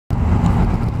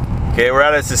Okay, we're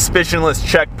at a suspicionless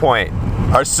checkpoint.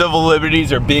 Our civil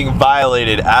liberties are being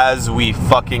violated as we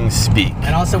fucking speak.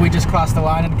 And also, we just crossed the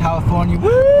line in California.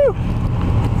 Woo!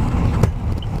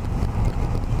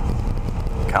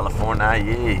 California,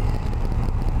 yeah.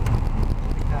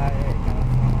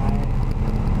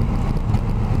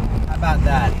 How about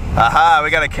that? Aha, we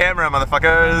got a camera,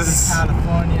 motherfuckers.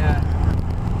 California.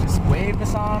 Just wave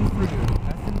us on through.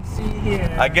 Nothing to see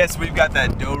here. I guess we've got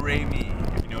that do-re-mi,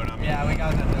 if you know what I mean. Yeah, we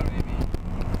got that do-re-mi.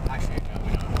 Actually, no,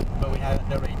 we don't. But we have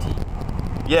that do-re-ti.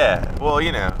 Yeah, well,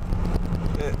 you know.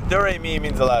 Do-re-mi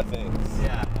means a lot of things.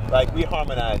 Yeah. Like, we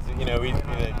harmonize, you know, we do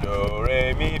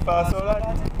do-re-mi, fa, sol, la,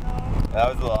 ti. That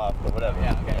was a little off, but whatever.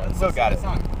 Yeah, okay. Yeah, still got it.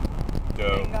 Song.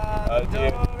 Do.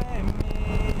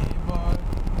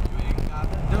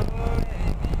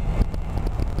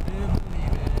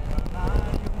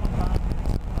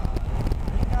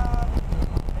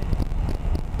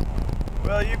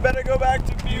 Well, you better go back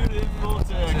to beautiful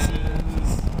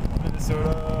Texas,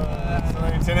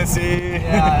 Minnesota, Tennessee.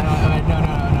 Yeah,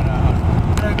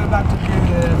 no. Better go back to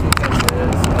beautiful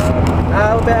Texas.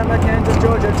 Alabama, Kansas,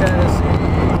 Georgia, Tennessee.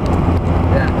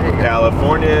 Yeah, there you go.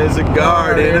 California is a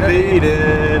garden of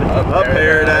Eden, a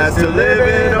paradise to live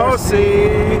in or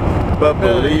see. But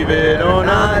believe it or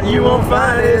not, you won't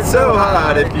find it so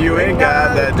hot if you ain't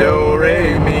got that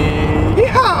do-re-mi.